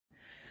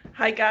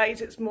Hi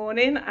guys, it's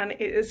morning and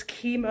it is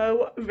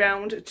chemo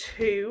round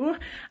 2,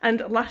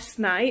 and last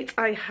night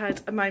I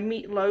had my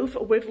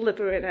meatloaf with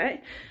liver in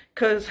it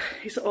because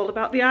it's all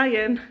about the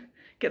iron.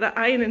 Get that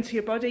iron into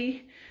your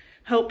body,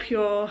 help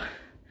your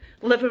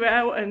liver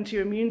out and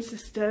your immune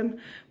system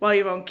while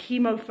you're on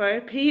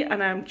chemotherapy.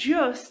 And do you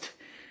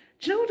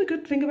know what a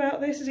good thing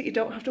about this is? That you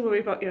don't have to worry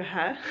about your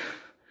hair.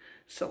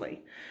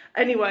 Silly.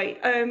 Anyway,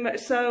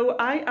 so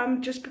I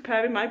am just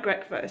preparing my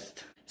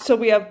breakfast. So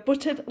we have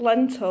buttered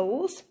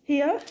lentils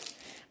here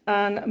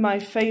and my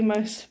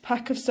famous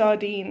pack of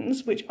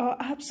sardines, which are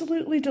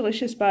absolutely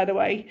delicious, by the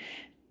way.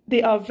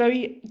 They are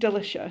very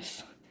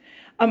delicious.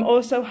 I'm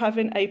also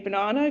having a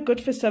banana,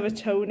 good for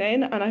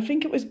serotonin, and I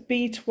think it was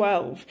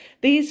B12.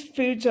 These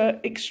foods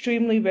are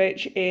extremely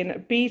rich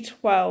in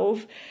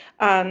B12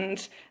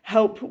 and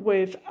help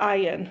with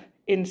iron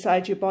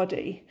inside your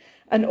body.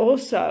 And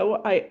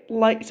also, I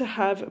like to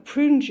have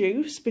prune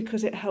juice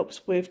because it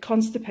helps with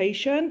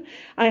constipation.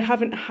 I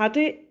haven't had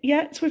it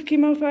yet with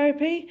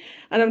chemotherapy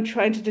and I'm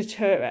trying to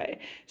deter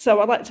it. So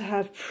I like to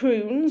have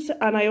prunes,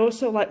 and I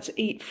also like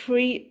to eat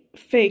 3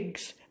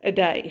 figs a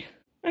day.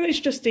 And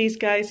it's just these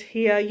guys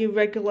here, your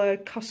regular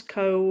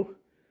Costco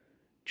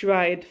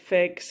dried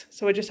figs.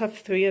 So I just have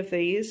 3 of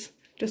these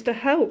just to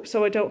help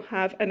so I don't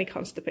have any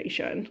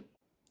constipation.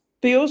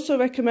 They also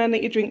recommend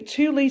that you drink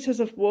 2 litres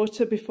of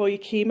water before your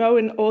chemo,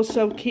 and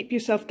also keep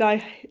yourself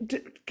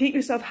hydrated. Keep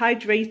yourself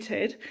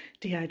hydrated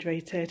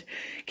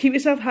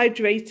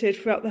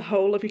throughout the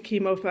whole of your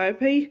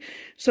chemotherapy.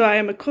 So I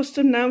am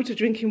accustomed now to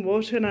drinking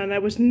water, and I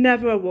was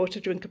never a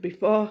water drinker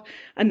before,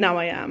 and now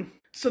I am.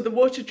 So the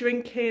water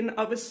drinking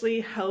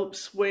obviously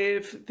helps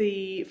with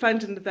the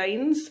finding the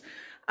veins,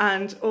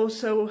 and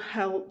also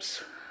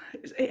helps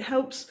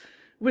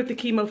with the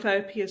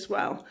chemotherapy as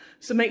well.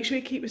 So make sure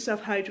you keep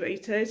yourself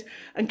hydrated,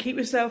 and keep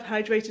yourself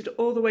hydrated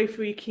all the way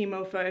through your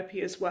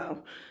chemotherapy as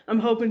well.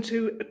 I'm hoping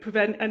to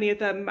prevent any of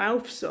them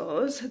mouth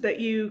sores that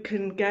you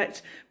can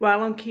get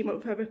while on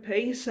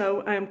chemotherapy,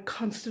 so I am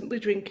constantly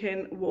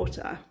drinking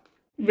water.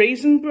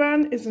 Raisin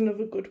bran is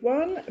another good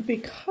one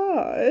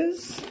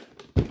because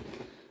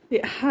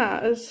it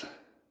has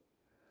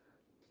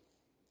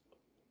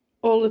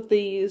all of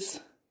these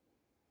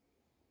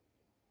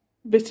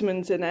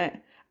vitamins in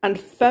it. And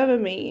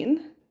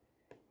theramine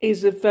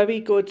is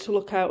very good to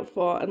look out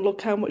for, and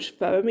look how much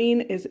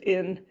theramine is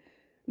in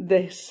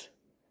this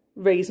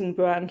raisin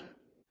bran.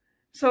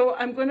 So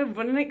I'm going to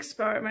run an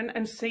experiment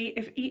and see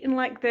if eating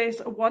like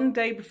this one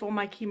day before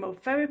my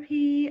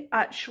chemotherapy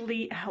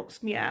actually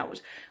helps me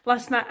out.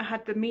 Last night I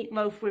had the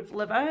meatloaf with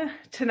liver.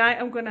 Tonight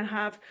I'm going to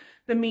have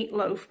the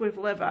meatloaf with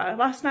liver.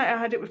 Last night I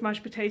had it with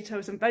mashed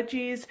potatoes and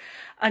veggies,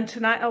 and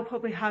tonight I'll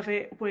probably have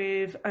it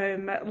with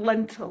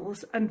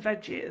lentils and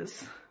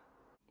veggies.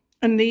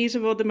 And these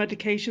are all the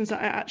medications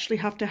that I actually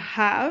have to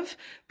have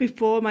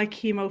before my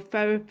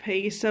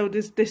chemotherapy. So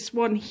there's this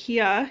one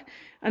here,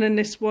 and then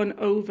this one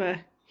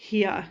over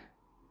here.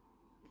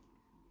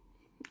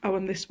 Oh,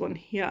 and this one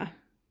here.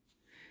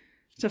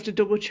 So I have to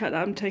double check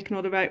that I'm taking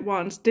all the right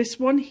ones. This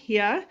one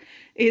here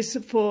is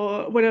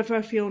for whenever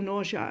I feel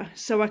nausea,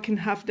 so I can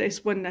have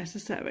this when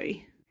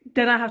necessary.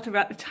 Then I have to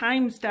write the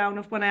times down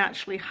of when I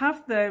actually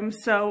have them,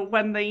 so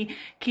when the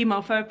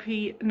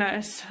chemotherapy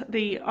nurse,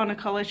 the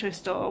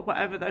oncologist or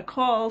whatever they're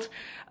called,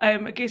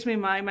 gives me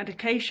my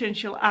medication,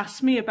 she'll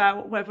ask me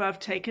about whether I've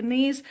taken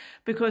these,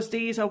 because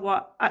these are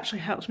what actually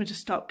helps me to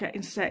stop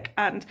getting sick.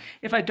 And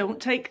if I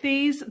don't take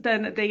these,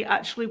 then they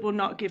actually will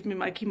not give me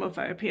my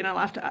chemotherapy, and I'll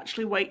have to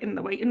actually wait in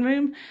the waiting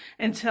room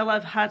until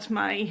I've had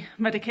my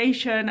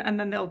medication, and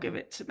then they'll give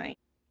it to me.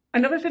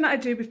 Another thing that I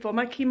do before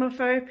my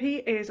chemotherapy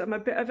is I'm a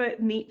bit of a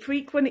neat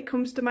freak when it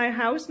comes to my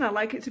house, and I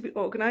like it to be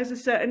organised a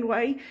certain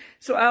way.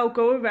 So I'll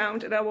go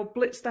around and I will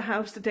blitz the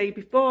house the day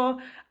before,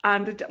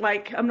 and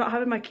like I'm not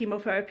having my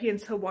chemotherapy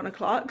until 1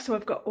 o'clock, so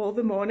I've got all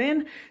the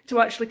morning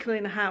to actually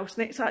clean the house,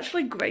 and it's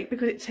actually great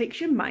because it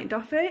takes your mind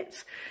off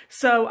it.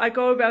 So I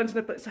go around and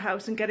I blitz the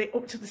house and get it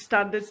up to the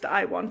standards that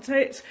I want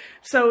it.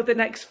 So the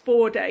next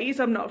 4 days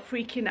I'm not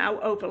freaking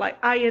out over like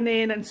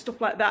ironing and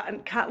stuff like that,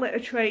 and cat litter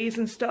trays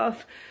and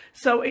stuff.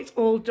 So it's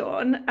all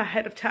done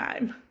ahead of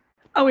time.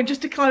 Oh, and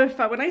just to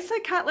clarify, when I say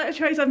cat litter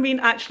trays, I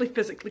mean actually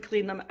physically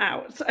clean them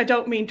out. I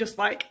don't mean just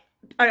like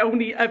I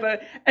only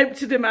ever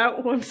emptied them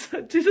out once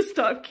to the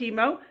start of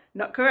chemo.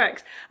 Not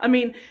correct. I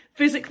mean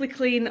physically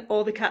clean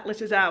all the cat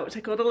litters out.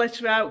 Take all the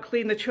litter out,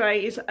 clean the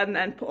trays, and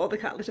then put all the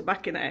cat litter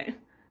back in it.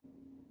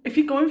 If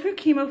you're going through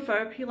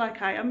chemotherapy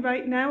like I am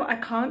right now, I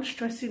can't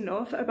stress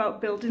enough about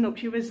building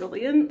up your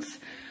resilience.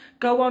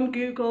 Go on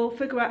Google,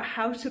 figure out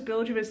how to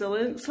build your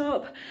resilience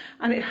up,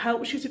 and it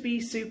helps you to be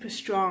super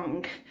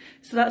strong.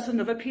 So that's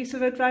another piece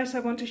of advice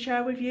I want to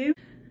share with you.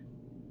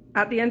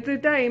 At the end of the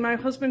day, my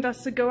husband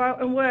has to go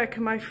out and work,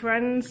 and my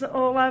friends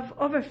all have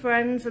other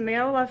friends, and they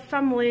all have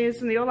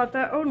families, and they all have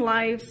their own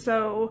lives.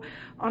 So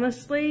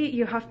honestly,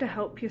 you have to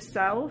help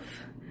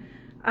yourself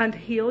and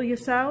heal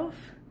yourself.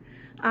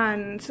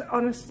 And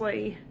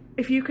honestly,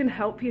 if you can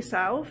help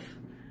yourself,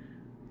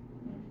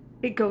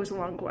 it goes a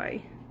long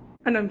way.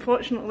 And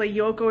unfortunately,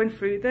 you're going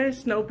through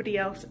this, nobody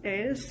else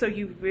is, so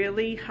you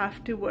really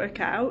have to work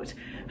out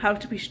how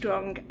to be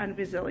strong and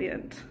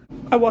resilient.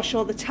 I wash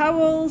all the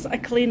towels, I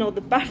clean all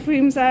the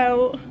bathrooms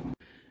out,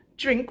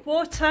 drink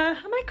water.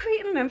 Am I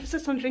creating an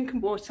emphasis on drinking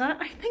water?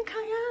 I think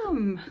I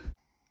am.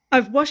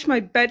 I've washed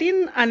my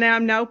bedding and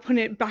I'm now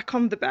putting it back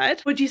on the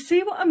bed. But you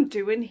see what I'm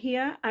doing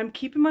here? I'm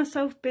keeping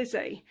myself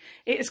busy.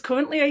 It is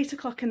currently 8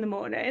 o'clock in the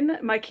morning.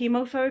 My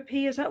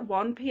chemotherapy is at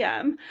 1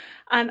 p.m.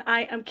 and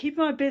I am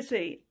keeping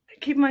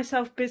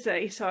myself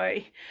busy,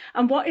 sorry.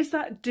 And what is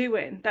that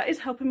doing? That is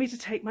helping me to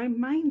take my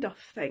mind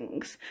off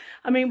things.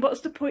 I mean,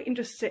 what's the point in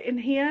just sitting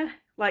here,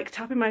 like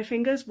tapping my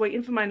fingers,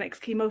 waiting for my next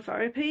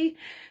chemotherapy?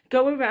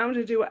 Go around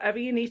and do whatever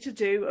you need to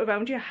do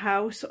around your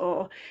house,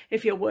 or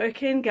if you're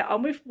working, get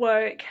on with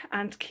work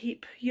and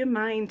keep your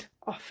mind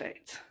off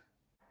it.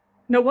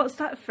 Now, what's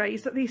that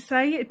phrase that they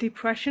say?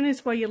 Depression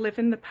is where you live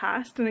in the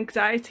past and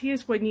anxiety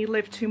is when you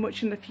live too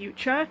much in the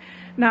future.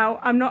 Now,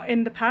 I'm not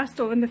in the past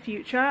or in the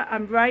future.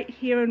 I'm right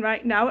here and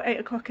right now at 8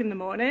 o'clock in the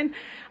morning.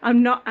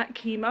 I'm not at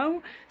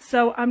chemo,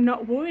 so I'm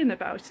not worrying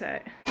about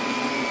it.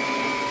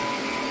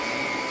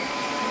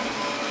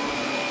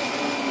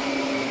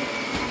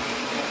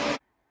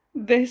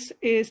 This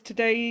is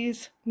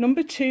today's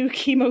number 2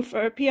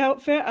 chemotherapy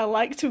outfit. I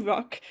like to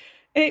rock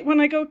it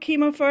when I go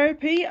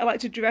chemotherapy. I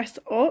like to dress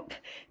up.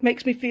 It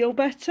makes me feel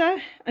better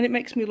and it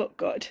makes me look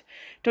good.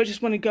 Don't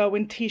just want to go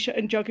in t-shirt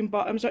and jogging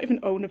bottoms. Don't even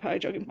own a pair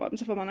of jogging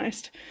bottoms if I'm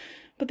honest.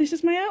 But this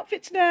is my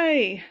outfit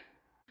today.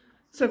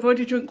 So I've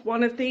already drunk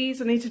 1 of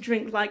these. I need to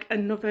drink like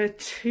another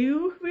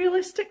 2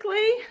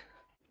 realistically.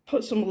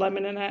 Put some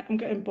lemon in it. I'm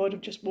getting bored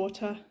of just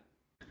water.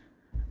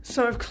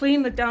 So I've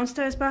cleaned the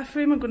downstairs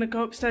bathroom. I'm going to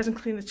go upstairs and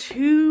clean the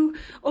 2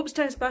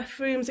 upstairs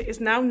bathrooms. It is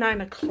now 9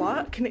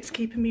 o'clock and it's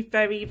keeping me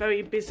very,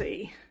 very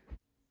busy.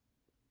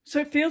 So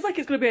it feels like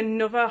it's going to be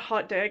another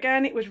hot day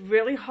again. It was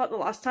really hot the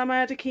last time I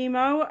had a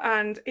chemo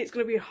and it's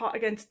going to be hot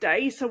again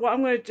today. So what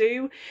I'm going to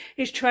do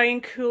is try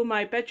and cool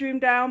my bedroom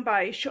down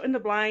by shutting the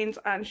blinds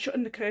and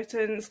shutting the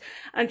curtains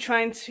and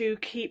trying to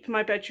keep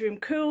my bedroom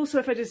cool. So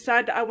if I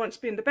decide that I want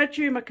to be in the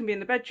bedroom, I can be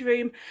in the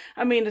bedroom.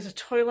 I mean, there's a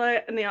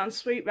toilet and the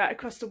ensuite right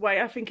across the way.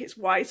 I think it's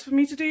wise for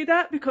me to do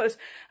that because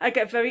I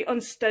get very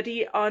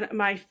unsteady on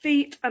my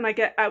feet and I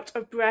get out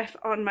of breath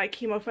on my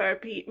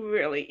chemotherapy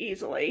really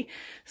easily.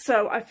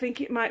 So I think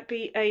it might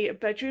be a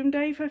bedroom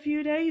day for a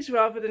few days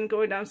rather than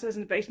going downstairs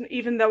in the basement,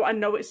 even though I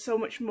know it's so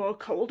much more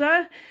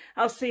colder.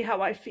 I'll see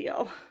how I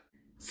feel.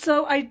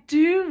 So I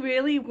do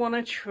really want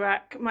to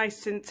track my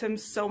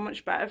symptoms so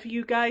much better for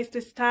you guys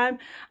this time.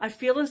 I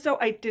feel as though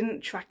I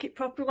didn't track it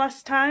properly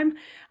last time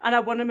and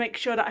I want to make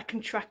sure that I can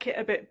track it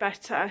a bit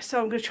better. So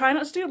I'm going to try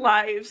not to do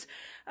lives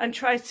and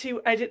try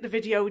to edit the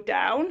video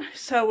down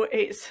so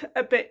it's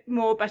a bit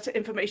more better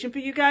information for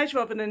you guys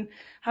rather than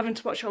having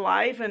to watch a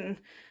live and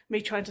me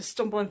trying to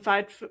stumble and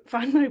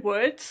find my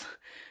words.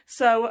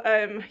 So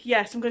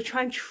yes, I'm going to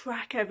try and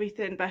track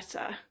everything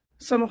better.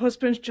 So my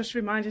husband's just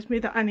reminded me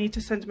that I need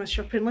to send him a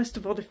shopping list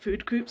of all the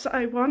food groups that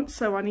I want,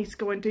 so I need to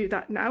go and do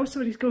that now.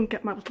 So I need to go and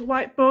get my little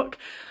white book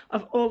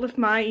of all of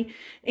my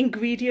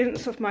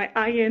ingredients of my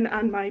iron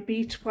and my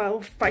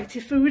B12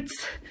 fighty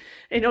foods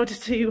in order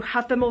to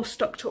have them all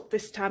stocked up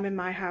this time in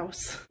my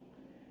house.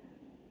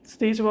 So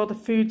these are all the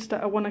foods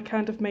that I want to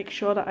kind of make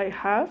sure that I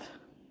have.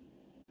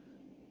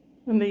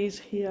 And these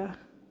here.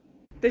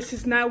 This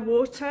is now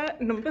water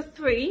number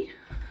 3.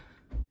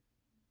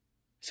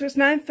 So it's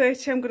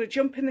 9:30, I'm going to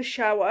jump in the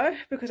shower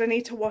because I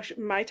need to wash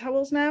my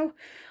towels now.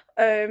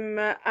 And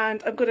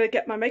I'm going to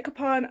get my makeup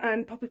on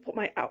and probably put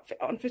my outfit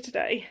on for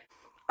today.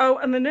 Oh,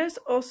 and the nurse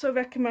also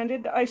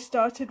recommended that I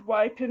started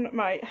wiping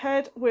my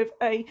head with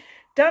a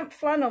damp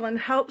flannel and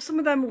help some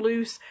of them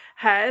loose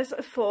hairs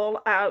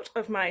fall out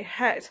of my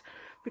head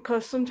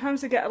because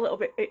sometimes they get a little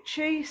bit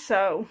itchy.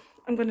 So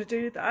I'm going to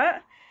do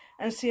that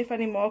and see if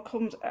any more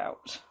comes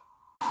out.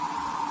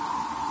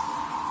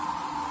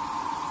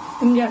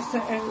 And yes,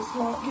 it is.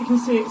 Look, you can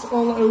see it's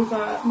all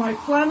over my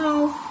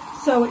flannel,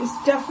 so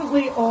it's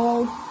definitely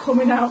all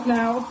coming out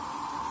now.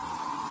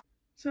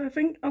 So I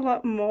think a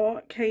lot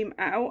more came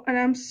out, and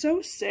I'm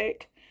so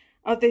sick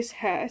of this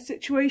hair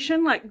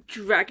situation, like,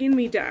 dragging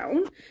me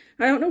down.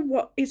 I don't know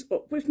what is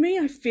up with me.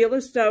 I feel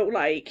as though,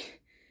 like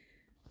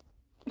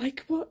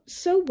what?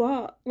 So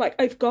what? Like,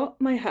 I've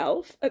got my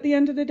health at the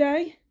end of the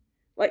day.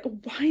 Like,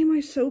 why am I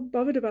so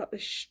bothered about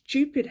this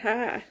stupid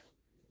hair?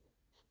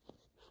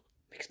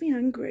 Makes me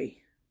angry.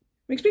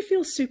 Makes me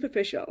feel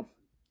superficial.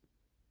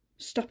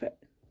 Stop it.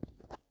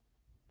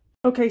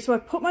 Okay, so I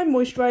put my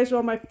moisturiser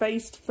on my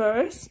face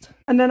first,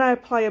 and then I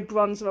apply a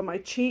bronzer on my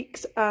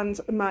cheeks and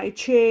my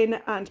chin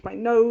and my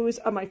nose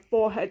and my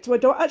forehead. So I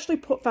don't actually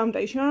put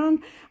foundation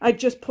on, I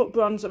just put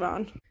bronzer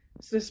on.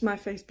 So this is my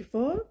face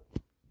before.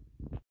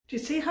 Do you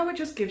see how it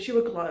just gives you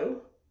a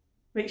glow?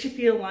 Makes you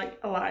feel like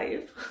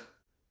alive.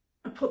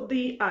 I put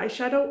the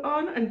eyeshadow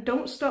on, and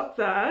don't stop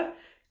there.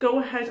 Go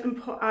ahead and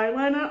put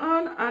eyeliner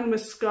on and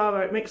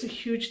mascara. It makes a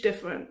huge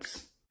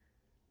difference.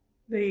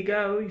 There you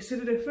go. You see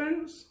the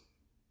difference?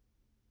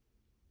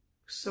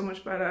 So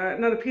much better.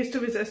 Now the piece de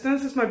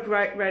resistance is my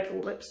bright red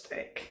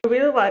lipstick. I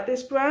really like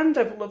this brand.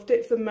 I've loved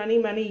it for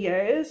many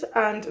years,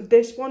 and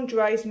this one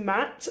dries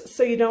matte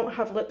so you don't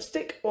have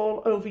lipstick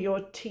all over your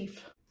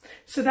teeth.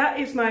 So that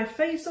is my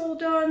face all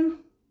done.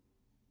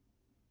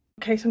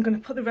 Okay, so I'm going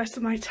to put the rest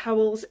of my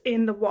towels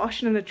in the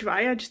wash and in the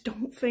dryer. I just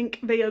don't think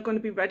they are going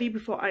to be ready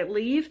before I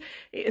leave.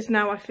 It is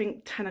now, I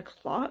think, 10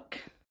 o'clock.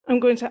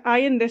 I'm going to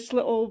iron this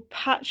little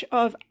patch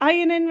of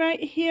ironing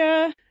right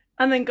here,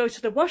 and then go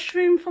to the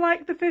washroom for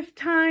like the 5th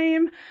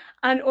time,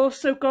 and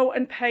also go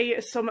and pay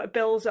some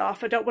bills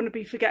off. I don't want to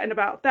be forgetting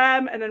about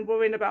them and then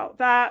worrying about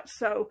that,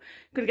 so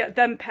I'm going to get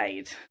them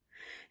paid.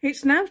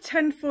 It's now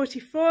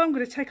 10:44. I'm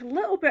going to take a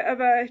little bit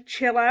of a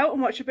chill out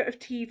and watch a bit of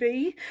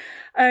TV.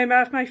 I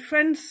have my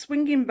friend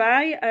swinging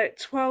by at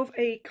 12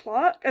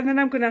 o'clock, and then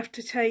I'm going to have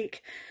to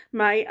take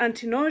my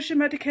anti-nausea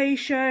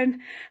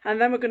medication,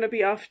 and then we're going to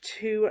be off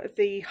to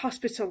the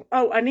hospital.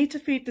 Oh, I need to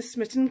feed the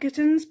smitten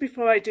kittens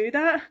before I do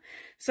that,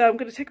 so I'm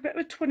going to take a bit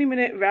of a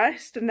 20-minute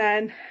rest, and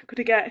then I'm going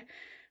to get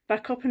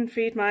back up and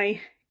feed my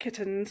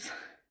kittens.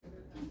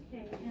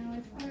 Okay, now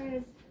as far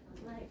as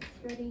like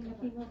spreading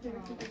the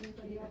chemotherapy to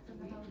anybody else in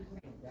the house.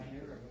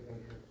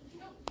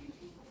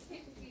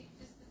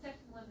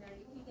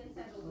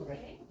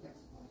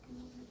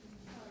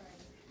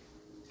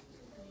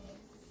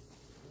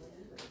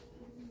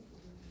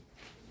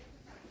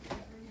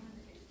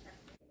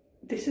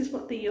 This is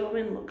what the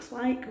urine looks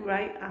like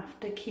right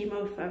after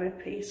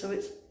chemotherapy, so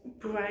it's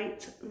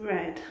bright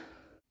red.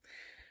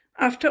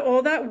 After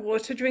all that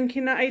water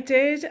drinking that I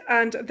did,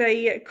 and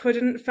they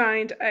couldn't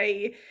find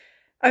a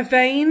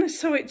vein,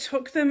 so it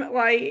took them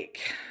like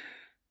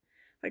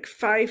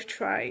 5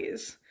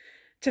 tries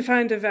to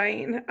find a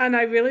vein, and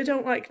I really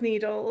don't like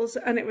needles,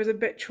 and it was a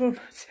bit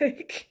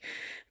traumatic,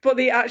 but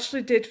they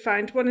actually did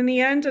find one in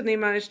the end, and they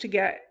managed to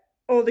get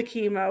all the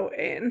chemo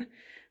in.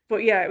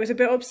 But yeah, it was a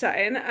bit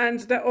upsetting, and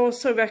they're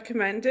also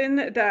recommending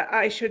that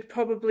I should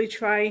probably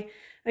try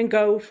and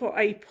go for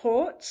a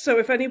port. So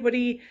if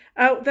anybody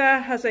out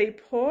there has a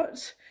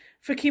port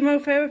for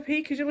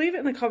chemotherapy, could you leave it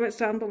in the comments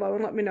down below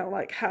and let me know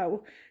like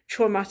how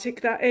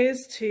traumatic that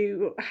is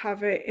to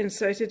have it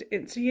inserted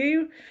into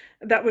you?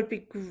 That would be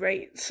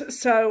great.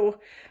 So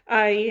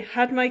I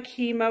had my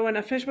chemo, and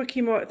I finished my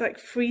chemo at like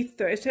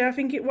 3:30 I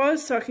think it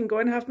was, so I can go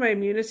and have my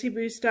immunity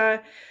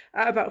booster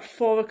at about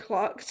 4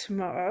 o'clock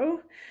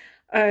tomorrow.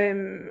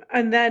 And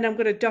then I'm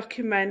going to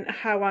document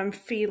how I'm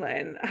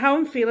feeling. How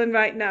I'm feeling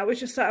right now is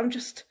just that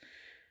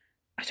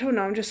I don't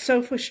know, I'm just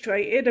so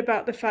frustrated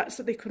about the fact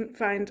that they couldn't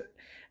find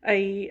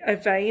a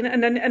vein.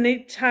 And then any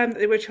time that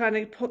they were trying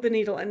to put the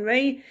needle in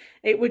me,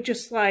 it would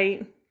just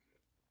like,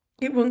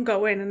 it wouldn't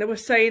go in. And they were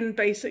saying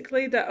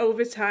basically that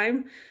over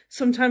time,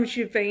 sometimes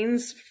your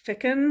veins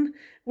thicken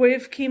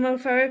with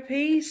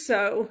chemotherapy.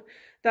 So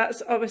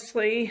that's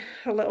obviously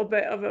a little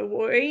bit of a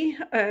worry.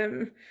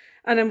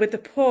 And then with the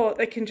port,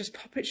 they can just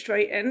pop it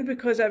straight in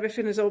because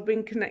everything has all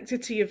been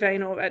connected to your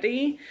vein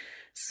already.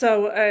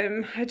 So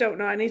I don't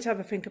know, I need to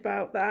have a think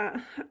about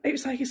that.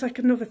 It's like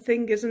another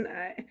thing, isn't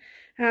it?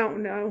 I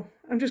don't know.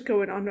 I'm just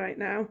going on right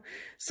now.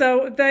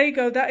 So there you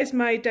go. That is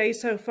my day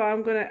so far.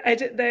 I'm going to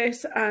edit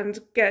this and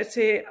get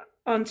it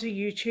onto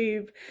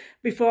YouTube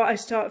before I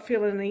start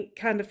feeling any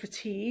kind of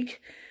fatigue.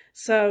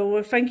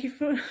 So thank you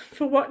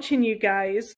for watching, you guys.